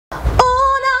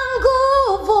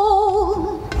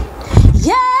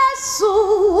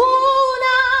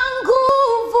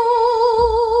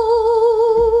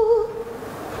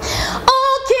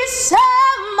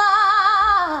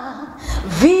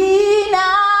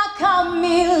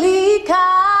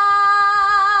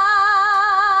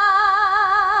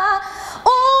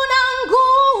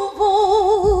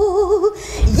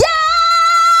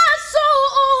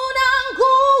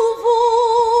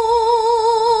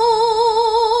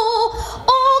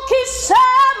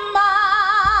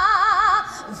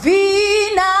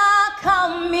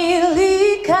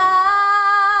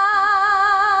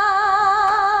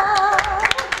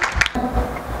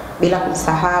bila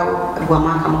kumsahau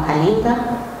Gwamaka Mkalinga,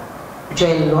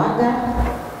 Joel Lwaga,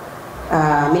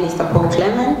 Minister Paul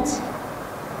Clement,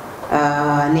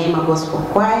 Neema Gospel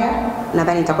Choir,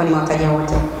 nadhani nitakuwa nimewataja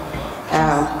wote.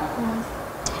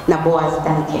 Na Boaz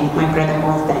Duncan, my brother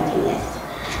Boaz Duncan, yes.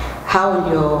 Hao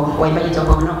ndio waimbaji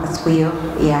tutakuwa nao kwa siku hiyo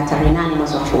ya tarehe 8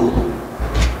 mwezi wa 10.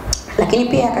 Lakini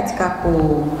pia katika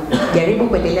kujaribu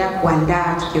kuendelea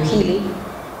kuandaa tukio hili,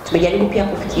 tumejaribu pia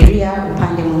kufikiria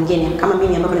upande mwingine, kama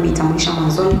mimi ambavyo nimetambulisha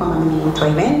mwanzoni kwamba mimi ni mtu wa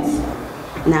events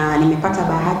na nimepata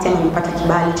bahati ama nimepata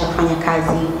kibali cha kufanya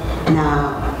kazi na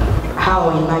hao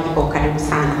waimbaji kwa ukaribu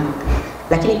sana.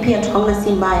 Lakini pia tukaona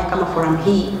si mbaya kama forum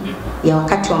hii ya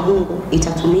wakati wa Mungu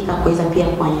itatumika kuweza pia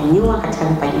kuwanyanyua katika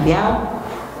vipaji vyao,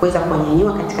 kuweza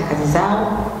kuwanyanyua katika kazi zao,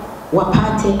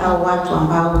 wapate au watu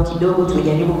ambao kidogo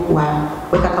tumejaribu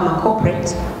kuweka kama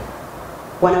corporate,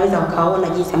 wanaweza wakaona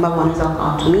jinsi ambavyo wanaweza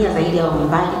wakawatumia zaidi ya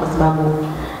waimbaji, kwa sababu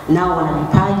nao wana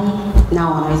vipaji,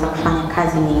 nao wanaweza kufanya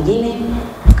kazi nyingine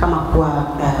kama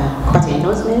kupata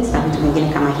endorsements na vitu vingine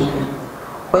kama hivyo.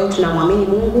 Kwa hiyo tunamwamini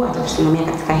Mungu atatusimamia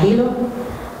katika hilo,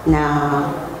 na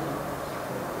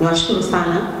niwashukuru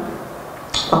sana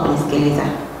kwa kunisikiliza.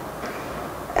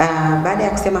 Baada ya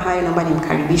kusema hayo, naomba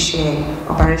nimkaribishe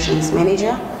Operations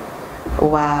Manager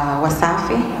wa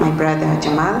Wasafi, my brother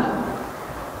Jamal.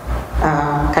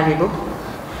 Karibu.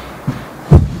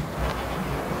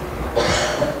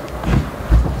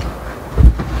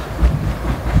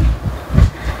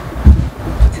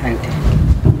 Asante.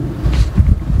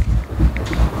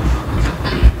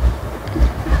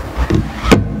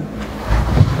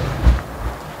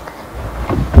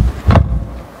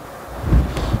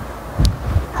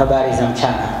 Habari za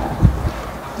mchana.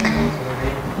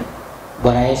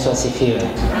 Bwana Yesu asifiwe.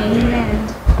 Amen.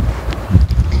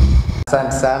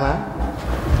 Asante sana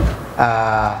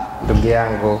ndugu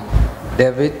yangu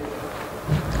David.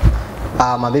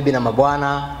 Mabibi na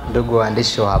mabwana, ndugu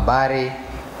waandishi wa habari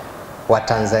wa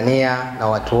Tanzania na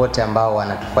watu wote ambao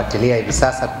wanatufuatilia hivi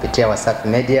sasa kupitia Wasafi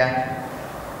Media,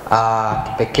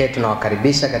 kipekee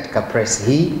tunawakaribisha katika press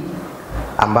hii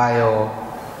ambayo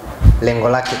lengo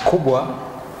lake kubwa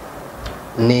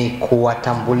ni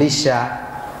kuwatambulisha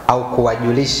au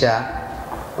kuwajulisha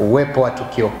uwepo wa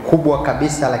tukio kubwa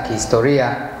kabisa la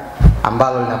kihistoria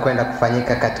ambalo linakwenda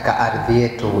kufanyika katika ardhi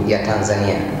yetu ya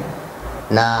Tanzania.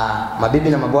 Na mabibi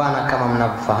na mabwana, kama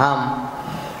mnavyofahamu,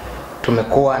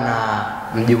 tumekuwa na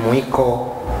mjumuiko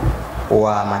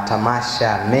wa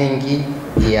matamasha mengi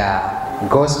ya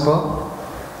gospel,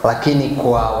 lakini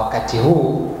kwa wakati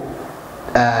huu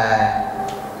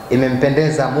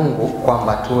imempendeza Mungu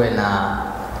kwamba tuwe na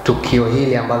tukio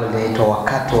hili ambalo linaitwa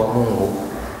Wakati wa Mungu,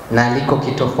 na liko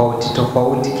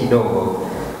kitofauti kidogo.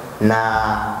 Na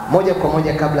moja kwa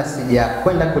moja, kabla sija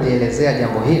kwenda kulielezea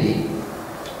jambo hili,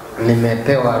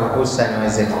 nimepewa ruhusa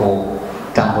niweze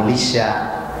kutambulisha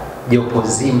jopo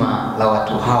zima la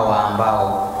watu hawa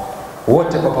ambao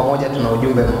wote kwa pamoja tuna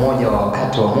ujumbe mmoja wa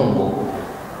Wakati wa Mungu,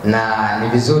 na ni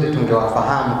vizuri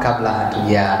tungewafahamu kabla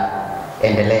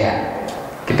hatujaendelea.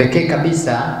 Kipekee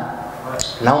kabisa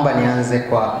naomba nianze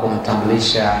kwa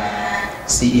kumtambulisha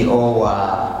CEO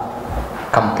wa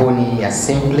kampuni ya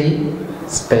Simply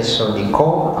Special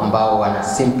Decor, ambao wana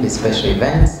Simply Special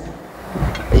Events.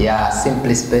 Ya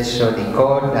Simply Special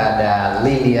Decor, dada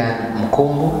Lilian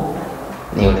Mkumbu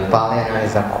ni yule pale,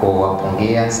 anaweza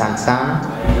kuwapungia sana.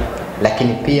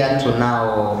 Lakini pia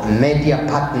tunao media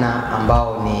partner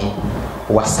ambao ni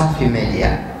Wasafi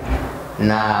Media,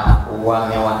 na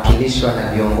wamewakilishwa na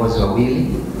viongozi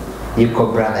wawili. Yuko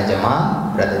brother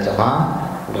Jamal,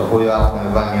 ndio huyo hapo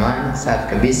amevaa miwani, safi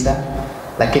kabisa.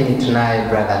 Lakini tunaye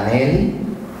brother Nelly,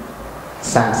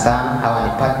 sana. Hawa ni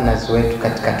partners wetu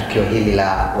katika tukio hili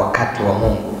la Wakati wa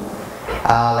Mungu.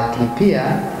 Lakini pia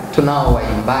tunao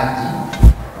waimbaji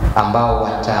ambao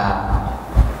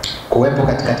watakuwepo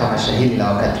katika tamasha hili la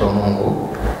Wakati wa Mungu.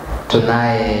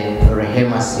 Tunaye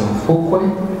Rehema Simfukwe,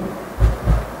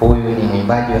 huyu ni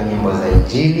mwimbaji wa nyimbo za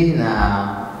Injili, na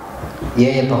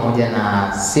yeye pamoja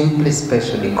na Simply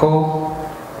Special Decor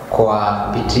kwa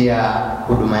kupitia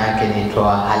huduma yake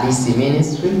inaitwa Halisi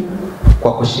Ministry,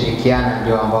 kwa kushirikiana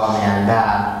ndio ambao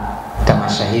wameandaa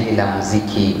tamasha hili la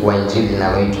muziki wa Injili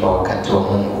linaloitwa Wakati wa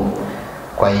Mungu.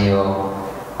 Kwa hiyo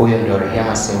huyo ndio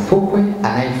Rehema Simfukwe.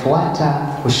 Anayefuata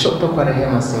kushoto kwa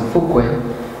Rehema Simfukwe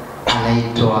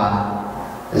anaitwa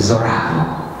Zoravo.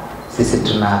 Sisi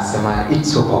tunasema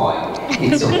it's a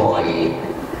boy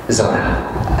Zoravo.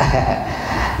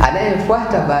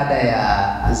 Anayefuata baada ya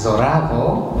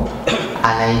Zoravo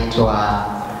anaitwa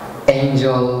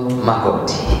Angel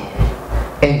Magoti.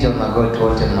 Angel Magoti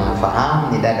wote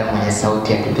mnamfahamu, ni dada mwenye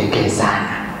sauti ya kipekee sana.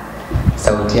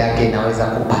 sauti yake inaweza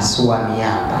kupasua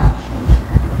miamba.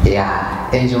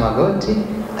 Angel Magoti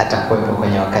atakuwepo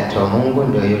kwenye wakati wa Mungu,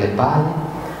 ndio yule pale.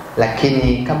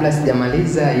 Lakini kabla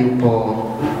sijamaliza, yupo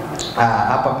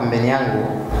hapa pembeni yangu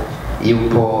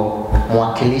yupo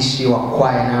mwakilishi wa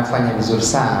kwaya anayofanya vizuri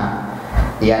sana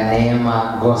ya Neema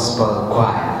Gospel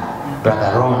Choir,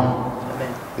 Brother Ron.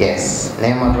 Yes,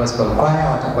 Neema Gospel Choir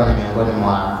watakuwa ni miongoni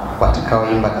mwa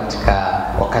watakaoimba katika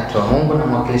wakati wa Mungu, na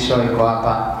mwakilishi wao yuko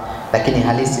hapa. Lakini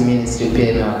Halisi Ministry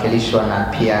pia imewakilishwa na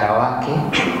PR wake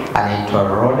anaitwa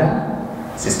Roda,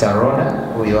 Sister Roda,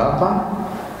 huyo hapa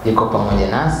yuko pamoja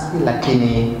nasi.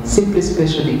 Lakini Simply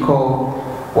Special Decor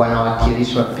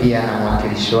wanawakilishwa pia na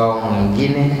mwakilishi wao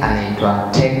mwingine anaitwa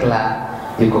Tekla,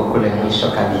 yuko kule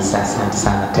mwisho kabisa. Asante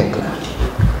sana Tekla.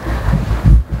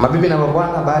 Mabibi na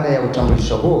mabwana, baada ya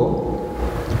utambulisho huo,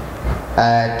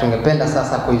 tungependa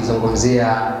sasa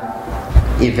kuizungumzia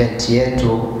event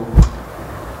yetu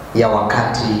ya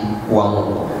wakati wa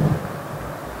Mungu.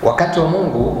 Wakati wa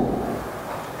Mungu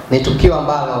ni tukio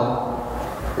ambalo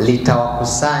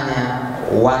litawakusanya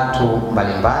watu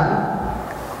mbalimbali,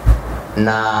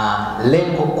 na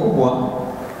lengo kubwa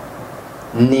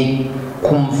ni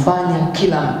kumfanya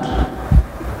kila mtu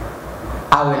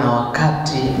awe na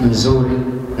wakati mzuri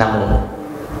na Mungu.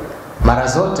 Mara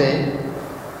zote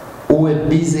uwe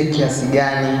busy kiasi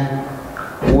gani,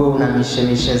 uwe una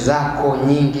mishemishe zako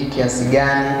nyingi kiasi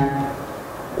gani,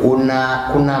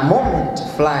 kuna moment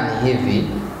fulani hivi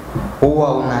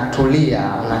huwa unatulia,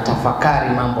 unatafakari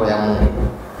mambo ya Mungu.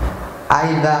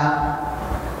 Aidha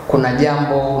kuna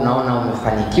jambo unaona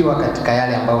umefanikiwa katika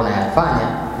yale ambayo unayafanya,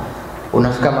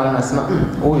 unafika mahali unasema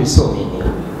huyu sio mimi,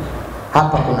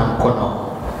 hapa kuna mkono.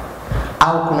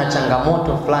 Au kuna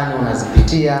changamoto fulani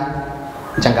unazipitia,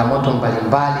 changamoto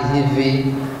mbalimbali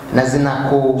hivi, na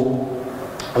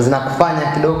zinakufanya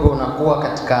kidogo unakuwa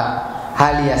katika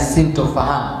hali ya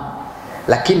sintofahamu.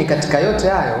 Lakini katika yote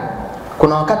hayo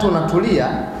kuna wakati unatulia,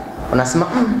 unasema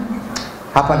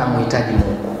hapa namhitaji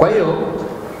Mungu. Kwa hiyo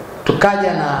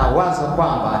tukaja na wazo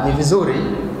kwamba ni vizuri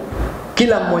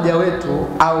kila mmoja wetu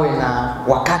awe na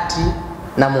wakati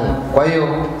na Mungu. Kwa hiyo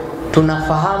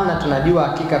tunafahamu na tunajua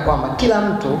hakika kwamba kila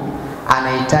mtu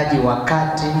anahitaji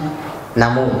wakati na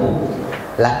Mungu,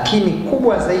 lakini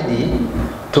kubwa zaidi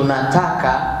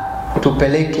tunataka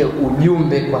tupeleke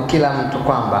ujumbe kwa kila mtu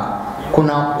kwamba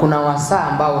kuna wasaa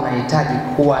ambao unahitaji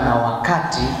kuwa na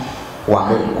wakati wa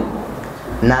Mungu.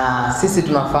 Na sisi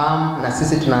tunafahamu na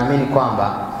sisi tunaamini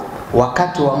kwamba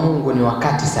wakati wa Mungu ni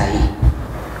wakati sahihi.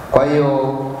 Kwa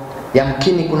hiyo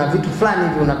yamkini kuna vitu fulani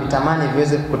hivi unavitamani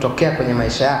viweze kutokea kwenye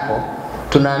maisha yako.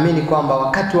 Tunaamini kwamba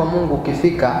wakati wa Mungu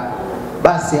ukifika,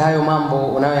 basi hayo mambo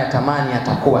unayoyatamani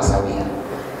yatakuwa sawia.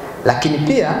 Lakini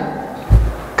pia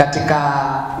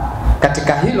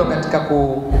katika hilo, katika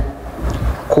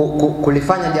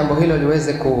kulifanya jambo hilo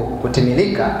liweze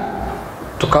kutimilika,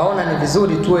 tukaona ni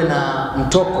vizuri tuwe na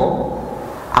mtoko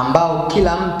ambao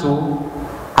kila mtu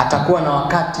atakuwa na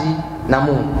wakati na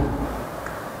Mungu.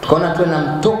 Tukaona tuwe na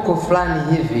mtoko fulani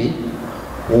hivi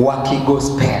wa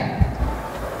kigospel,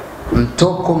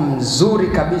 mtoko mzuri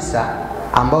kabisa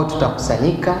ambao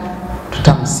tutakusanyika,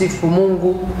 tutamsifu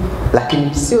Mungu,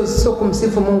 lakini sio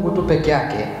kumsifu Mungu tu peke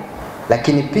yake,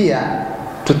 lakini pia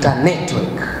tuta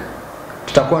network.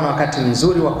 Tutakuwa na wakati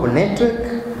mzuri wa kunetwork,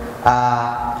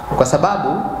 kwa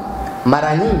sababu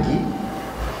mara nyingi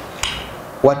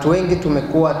watu wengi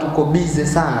tumekuwa tuko busy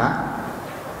sana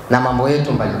na mambo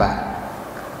yetu mbalimbali.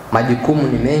 Majukumu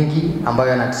ni mengi ambayo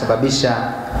yanatusababisha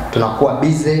tunakuwa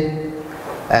busy.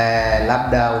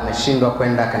 Labda umeshindwa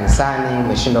kwenda kanisani,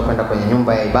 umeshindwa kwenda kwenye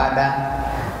nyumba ya ibada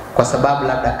kwa sababu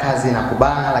labda kazi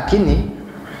inakubana, lakini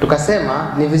tukasema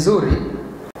ni vizuri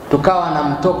tukawa na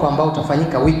mtoko ambao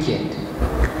utafanyika weekend.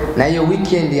 Na hiyo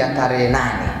weekend ya tarehe 8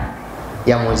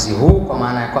 ya mwezi huu, kwa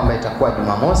maana ya kwamba itakuwa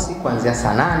Jumamosi kuanzia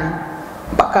saa 8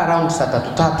 mpaka around saa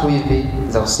 3 hivi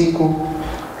za usiku,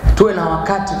 tuwe na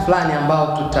wakati fulani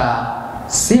ambao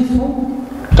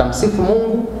tutamsifu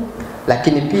Mungu,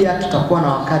 lakini pia tutakuwa na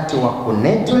wakati wa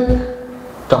kunetwork,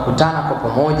 tutakutana kwa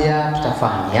pamoja,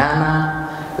 tutafahamiana,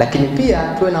 lakini pia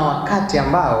tuwe na wakati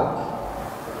ambao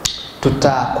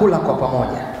tutakula kwa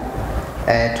pamoja.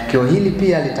 Tukio hili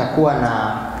pia litakuwa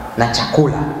na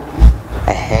chakula.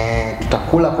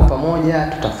 Tutakula kwa pamoja,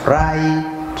 tutafurahi,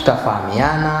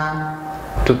 tutafahamiana,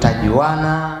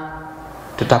 tutajuana,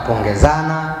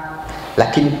 tutapongezana.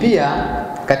 Lakini pia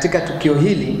katika tukio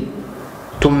hili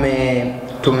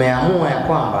tumeamua ya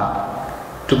kwamba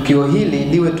tukio hili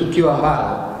liwe tukio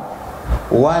ambalo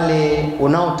wale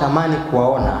unaotamani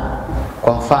kuwaona,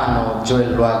 kwa mfano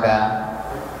Joel Lwaga,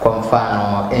 kwa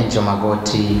mfano Angel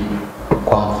Magoti,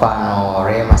 kwa mfano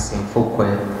Rema Simfukwe,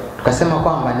 tukasema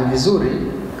kwamba ni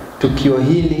vizuri tukio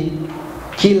hili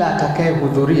kila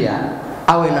atakayehudhuria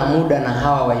awe na muda na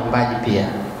hawa waimbaji pia,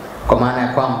 kwa maana ya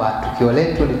kwamba tukio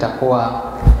letu litakuwa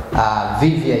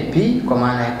VVIP, kwa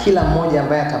maana ya kila mmoja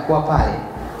ambaye atakuwa pale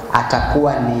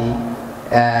atakuwa ni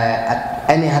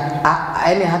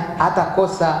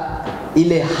hatakosa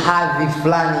ile hadhi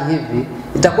fulani hivi,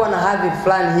 itakuwa na hadhi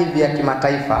fulani hivi ya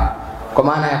kimataifa, kwa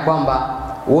maana ya kwamba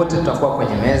wote tutakuwa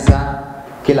kwenye meza,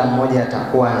 kila mmoja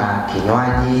atakuwa na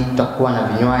kinywaji, tutakuwa na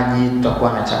vinywaji,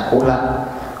 tutakuwa na chakula.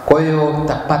 Kwa hiyo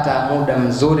tutapata muda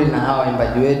mzuri na hawa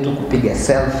waimbaji wetu kupiga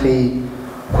selfie,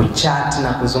 kuchat na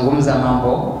kuzungumza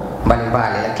mambo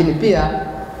mbalimbali. Lakini pia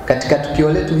katika tukio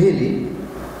letu hili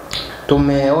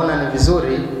tumeona ni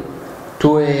vizuri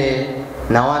tuwe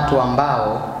na watu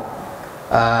ambao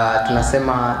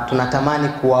tunasema tunatamani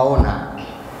kuwaona,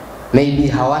 maybe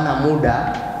hawana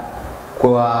muda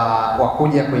kwa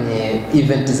kuja kwenye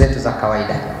event zetu za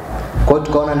kawaida. Kwa hiyo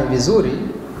tukaona ni vizuri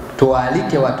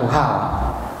tuwaalike watu hawa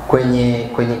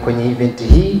kwenye event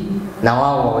hii na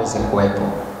wao waweze kuwepo.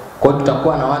 Kwa hiyo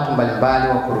tutakuwa na watu mbalimbali,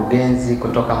 wakurugenzi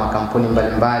kutoka makampuni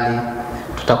mbalimbali,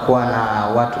 tutakuwa na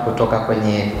watu kutoka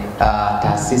kwenye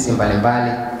taasisi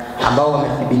mbalimbali ambao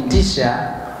wamethibitisha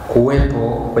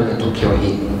kuwepo kwenye tukio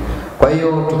hili. Kwa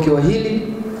hiyo tukio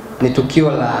hili ni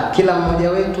tukio la kila mmoja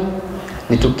wetu,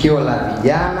 ni tukio la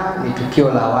vijana, ni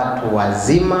tukio la watu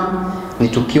wazima, ni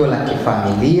tukio la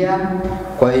kifamilia.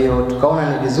 Kwa hiyo tukaona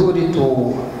ni vizuri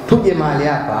tuje mahali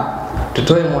hapa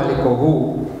tutoe mwaliko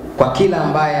huu kwa kila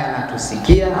ambaye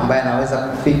anatusikia, ambaye anaweza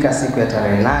kufika siku ya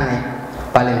tarehe 8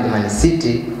 pale Mlimani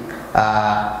City,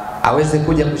 aweze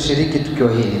kuja kushiriki tukio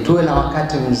hili. Tuwe na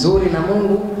wakati mzuri na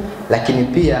Mungu, lakini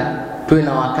pia tuwe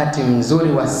na wakati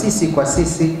mzuri wa sisi kwa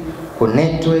sisi,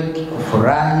 kunetwork,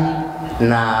 kufurahi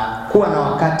na kuwa na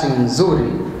wakati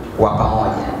mzuri wa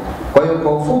pamoja. Kwa hiyo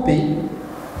kwa ufupi,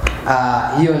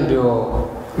 hiyo ndio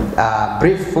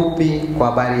brief fupi kwa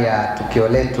habari ya tukio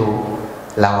letu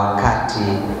la wakati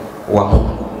wa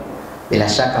Mungu. Bila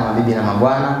shaka mabibi na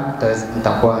mabwana,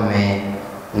 mtakuwa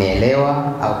mmenielewa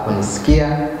au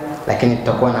kunisikia, lakini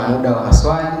tutakuwa na muda wa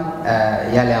maswali.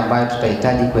 Yale ambayo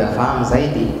tutahitaji kuyafahamu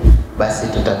zaidi, basi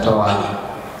tutatoa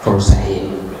fursa hiyo.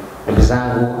 Ndugu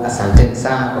zangu, asanteni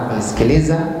sana kwa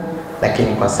kunisikiliza,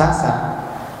 lakini kwa sasa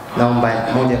naomba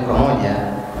moja kwa moja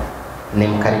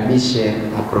nimkaribishe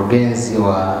mkurugenzi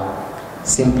wa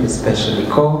Simply Special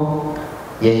Decor,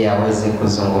 yeye aweze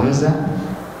kuzungumza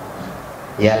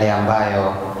yale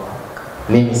ambayo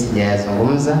mimi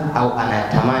sijayazungumza au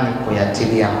anatamani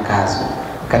kuyatilia mkazo.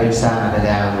 Karibu sana dada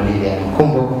yangu Lilian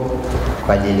Mkumbo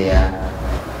kwa ajili ya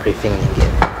briefing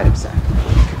nyingine. Karibu sana.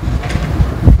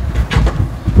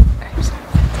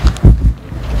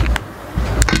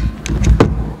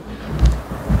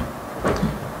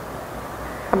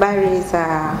 Habari za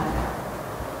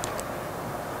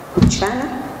mchana.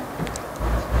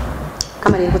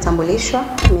 Kama nilivyotambulishwa,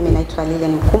 mimi naitwa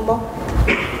Lilian Mkumbo,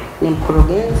 ni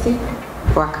mkurugenzi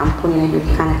wa kampuni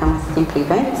inayojulikana kama Simply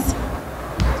Events.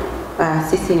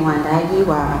 Sisi ni waandaaji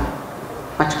wa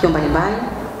matukio mbalimbali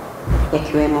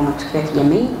yakiwemo matukio ya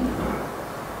kijamii,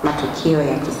 matukio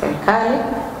ya kiserikali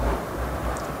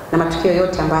na matukio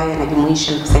yote ambayo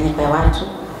yanajumuisha mkusanyiko ya watu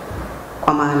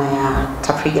kwa maana ya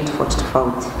tafrija tofauti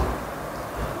tofauti.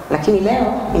 Lakini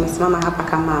leo nimesimama hapa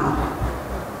kama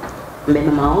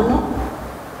mbeba maono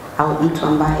au mtu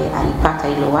ambaye alipata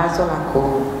hilo wazo la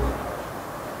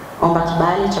kuomba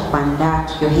kibali cha kuandaa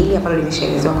tukio hili ambalo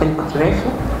limeshaelezewa kwa kirefu.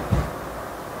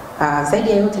 Zaidi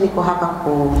ya yote niko hapa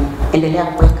kuendelea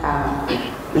kuweka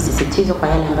msisitizo kwa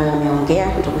yale ambayo ameongea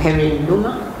ndugu Henry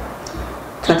Mduma.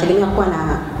 Tunategemea kuwa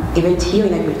na event hiyo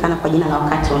inajulikana kwa jina la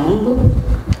Wakati wa Mungu,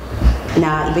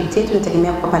 na event yetu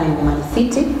inategemea kuwa pale Mlimani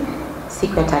City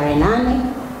siku ya tarehe 8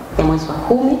 ya mwezi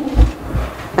wa 10,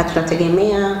 na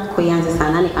tunategemea kuanza saa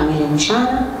 8 kamili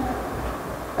mchana.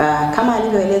 Kama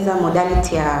alivyoeleza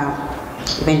modality ya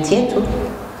event yetu,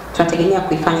 tunategemea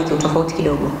kuifanya tofauti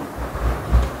kidogo.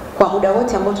 Kwa muda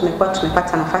wote ambao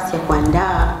tumepata nafasi ya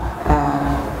kuandaa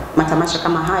matamasha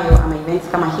kama hayo ama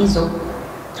events kama hizo,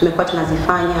 tumekuwa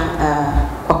tunazifanya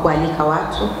kwa kualika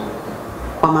watu,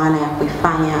 kwa maana ya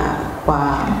kuifanya kwa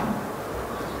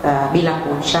bila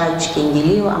kucharge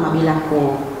kiingilio ama bila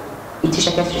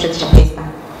kuitisha kiasi chochote cha pesa,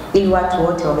 ili watu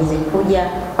wote waweze kuja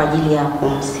kwa ajili ya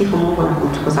kumsifu Mungu na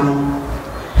kumtukuza Mungu.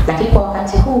 Lakini kwa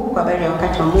wakati huu, kwa habari ya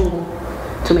Wakati wa Mungu,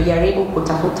 tumejaribu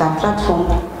kutafuta platform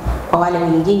kwa wale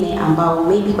wengine ambao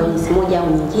maybe kwa jinsi moja au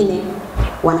nyingine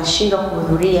wanashindwa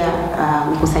kuhudhuria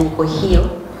mikusanyiko hiyo.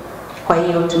 Kwa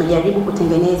hiyo tumejaribu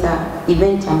kutengeneza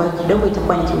event ambayo kidogo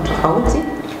itakuwa ni tofauti,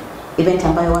 event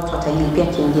ambayo watu watalipia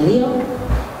kiingilio,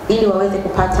 ili waweze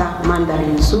kupata mandhari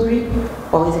nzuri,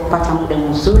 waweze kupata muda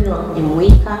mzuri wa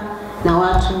kujumuika na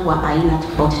watu wa aina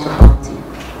tofauti tofauti.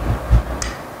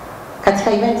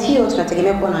 Katika event hiyo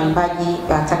tunategemea kuwa na waimbaji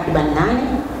takriban 8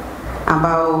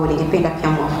 ambao ningependa pia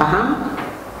mwafahamu.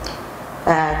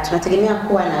 Tunategemea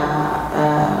kuwa na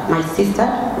my sister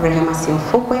Rehema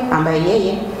Simfukwe ambaye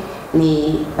yeye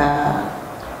ni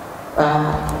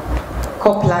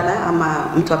co-planner ama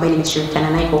mtu ambaye nimeshirikiana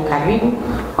naye kwa karibu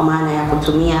kwa maana ya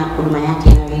kutumia huduma yake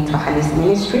inayoitwa Halisi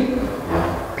Ministry.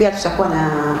 Pia tutakuwa na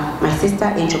my sister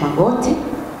Angel Magoti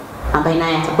ambaye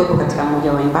naye atakuwepo katika mmoja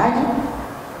wa waimbaji.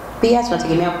 Pia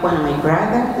tunategemea kuwa na my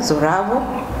brother Zoravo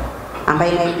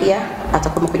ambaye naye pia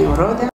atakuwa kwenye orodha.